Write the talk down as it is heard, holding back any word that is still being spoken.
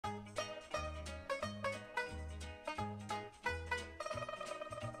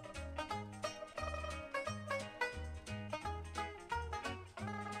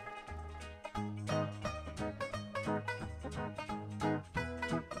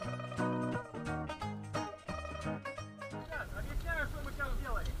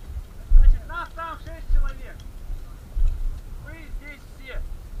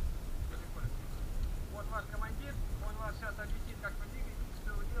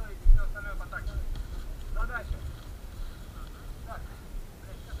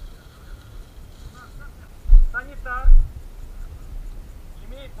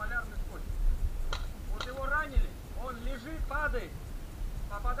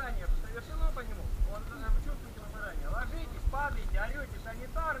ранение совершено по нему, он чувствуете вымирание. Ложитесь, падаете, орете,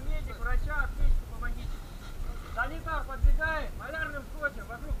 санитар, медик, врача, аптечку, помогите. Санитар подбегает, малярным скотчем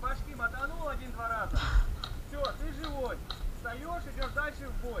вокруг башки мотанул 1-2 раза. Все, ты живой. Встаешь, идешь дальше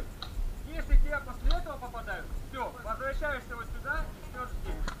в бой. Если тебя после этого попадают, все, возвращаешься вот сюда и ждешь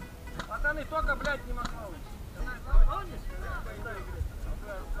здесь. Пацаны, только, блядь, не махал.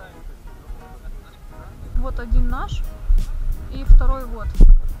 Вот один наш и второй вот.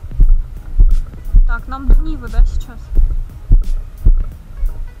 Так, нам до Нивы, да, сейчас?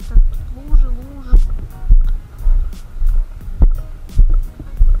 Так, тут лужи, лужи.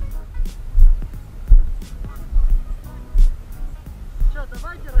 Что,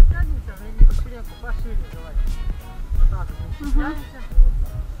 давайте растянемся, ширинку пошире, давайте. Вот так вот. Растянемся.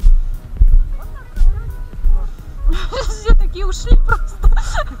 Вот так растянемся. Все такие ушли просто.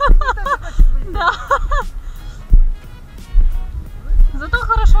 Да. Зато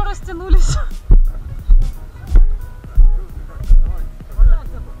хорошо растянулись.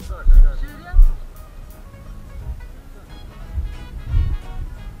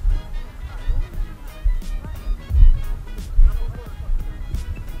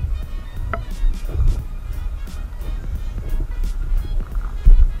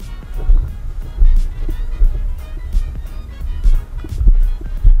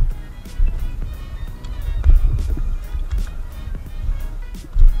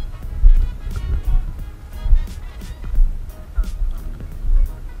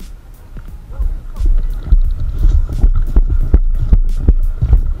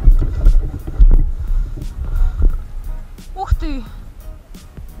 Ух ты!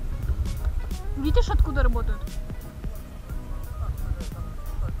 Видишь, откуда работают?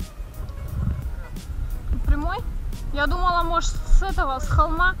 Прямой? Я думала, может, с этого, с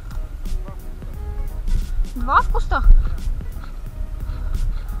холма. 2 в кустах?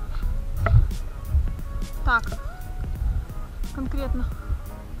 Так. Конкретно.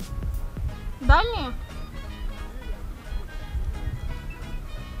 Дальние?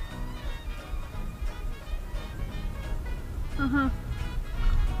 Угу.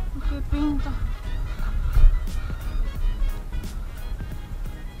 Окей, принято.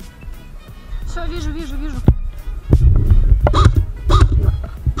 Все, вижу, вижу, вижу.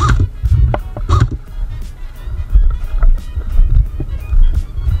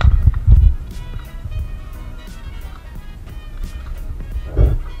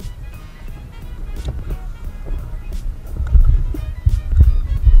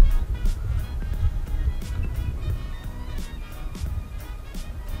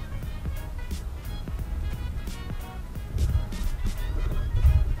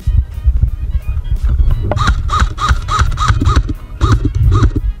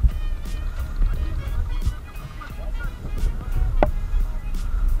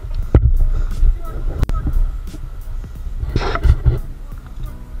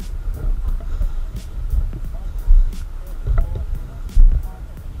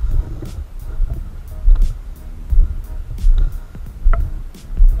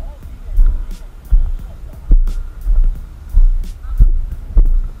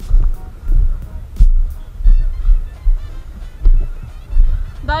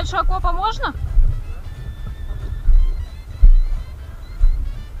 Дальше окопа можно?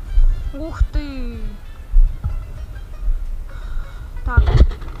 Ух ты! Так.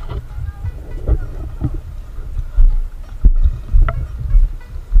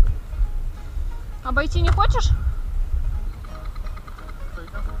 Обойти не хочешь?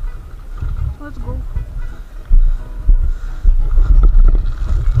 Let's go.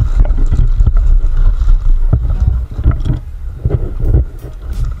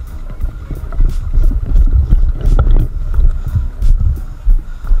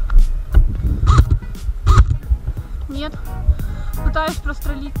 Нет, пытаюсь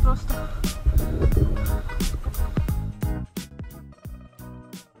прострелить просто.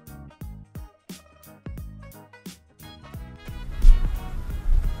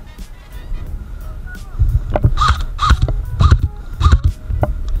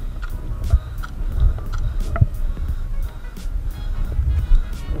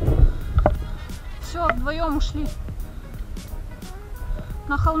 Все, вдвоем ушли.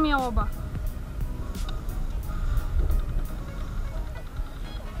 На холме оба.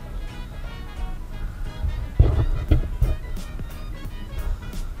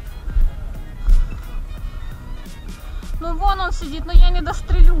 Ну вон он сидит, но я не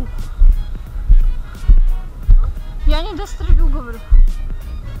дострелю. Я не дострелю, говорю.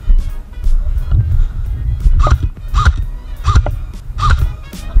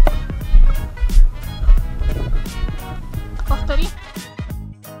 Повтори.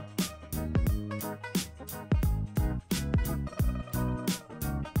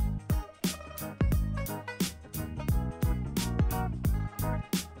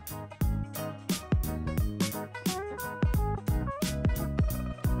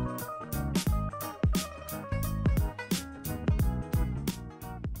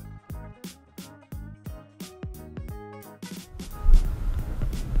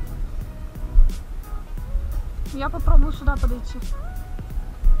 Я попробую сюда подойти.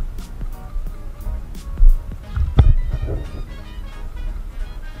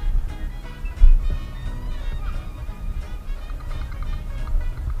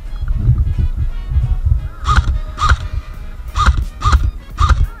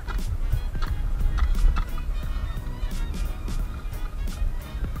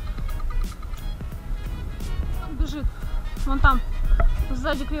 Бежит. Вон там,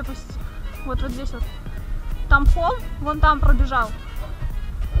 сзади крепости. Вот здесь вот. Там холм, вон там пробежал.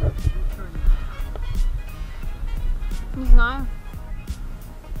 Не знаю.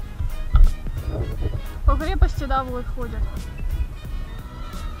 По крепости, да, вот ходят.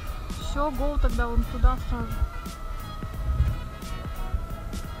 Все, гол тогда вон туда сразу.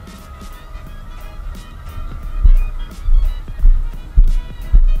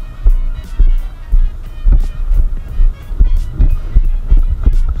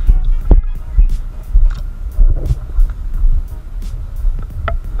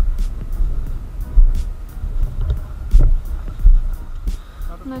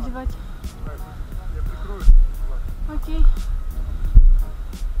 Надевать. Я прикрою. Окей.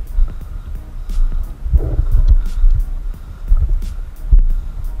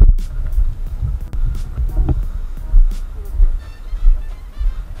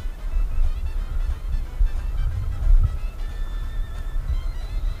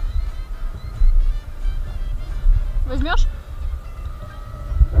 Возьмешь?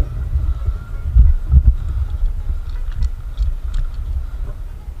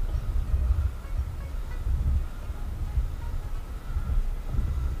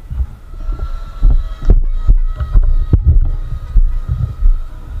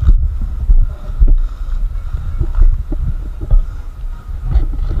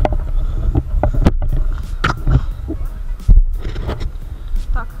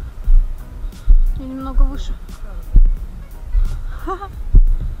 Так, я немного выше.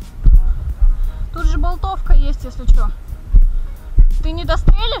 Тут же болтовка есть, если что. Ты не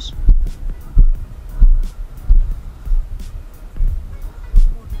дострелишь?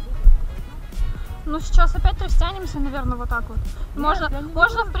 Ну, сейчас опять растянемся, наверное, вот так вот.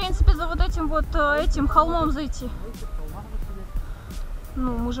 Можно, в принципе, за вот этим вот этим холмом зайти.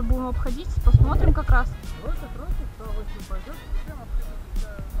 Ну, мы же будем обходить, посмотрим как раз.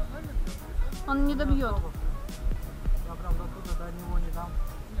 Он не добьет. Я прям до туда до него не дам.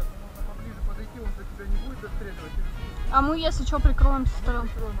 Нет, нужно поближе подойти, он за тебя не будет достреливать. А мы, если что, прикроем со стороны.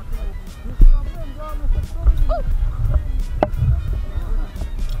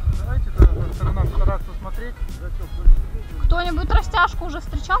 Давайте по сторонам стараться смотреть. Кто-нибудь растяжку уже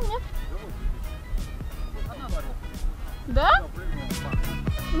встречал, нет? Да?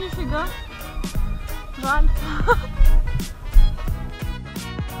 Нифига. Жаль.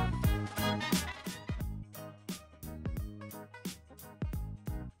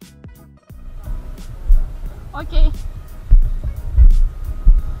 Окей.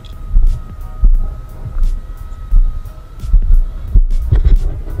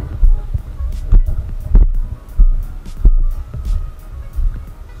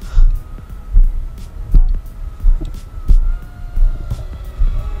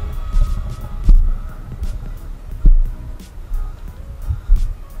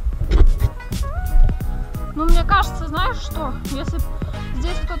 Ну, мне кажется, знаешь что? Если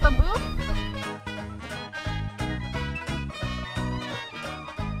здесь кто-то был,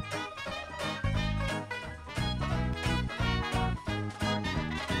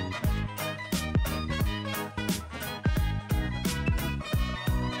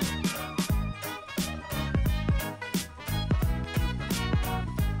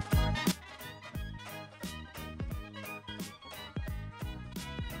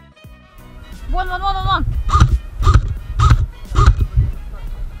 вон, вон, вон, вон, вон.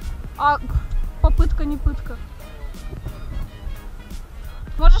 А попытка не пытка.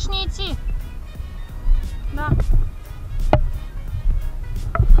 Можешь не идти. Да.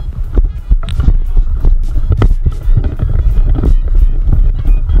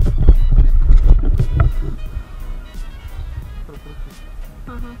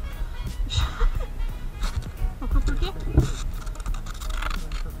 Ага. Вокруг руки?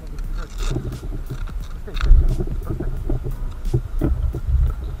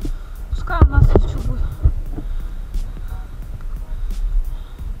 Пускай у нас еще будет.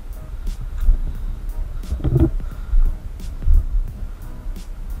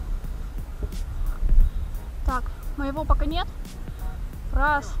 Так, моего пока нет.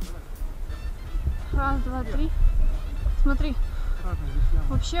 Раз, два, три. Смотри.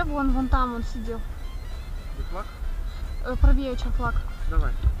 Вообще вон там он сидел. Флаг? Правее, чем флаг.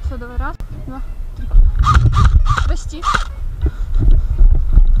 Давай. Все, давай. Раз, два, три. Прости.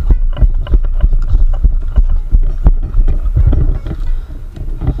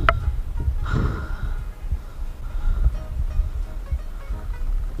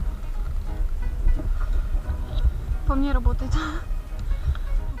 По мне работает.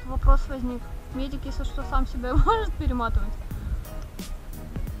 Тут вопрос возник. Медик, если что, сам себя может перематывать?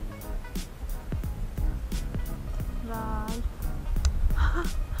 Жаль.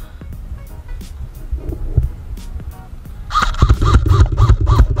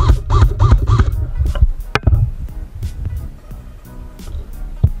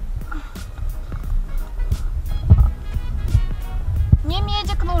 Мне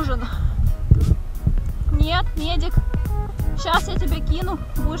медик нужен. Нет, медик. Сейчас я тебе кину,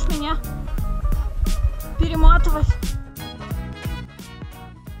 будешь меня перематывать.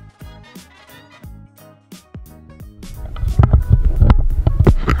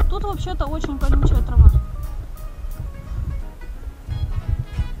 Тут вообще-то очень колючая трава.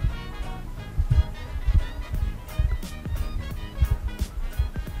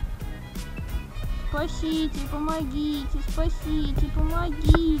 Спасите, помогите, спасите,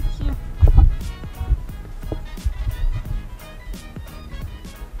 помогите.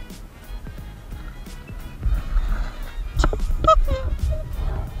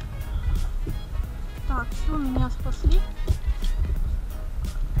 Так, все, меня спасли.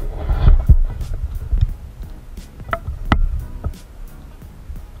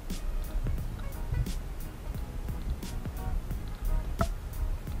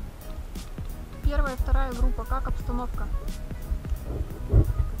 Первая, вторая группа, как обстановка?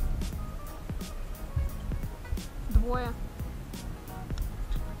 Двое.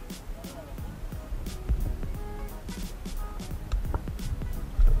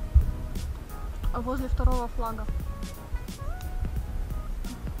 А возле второго флага?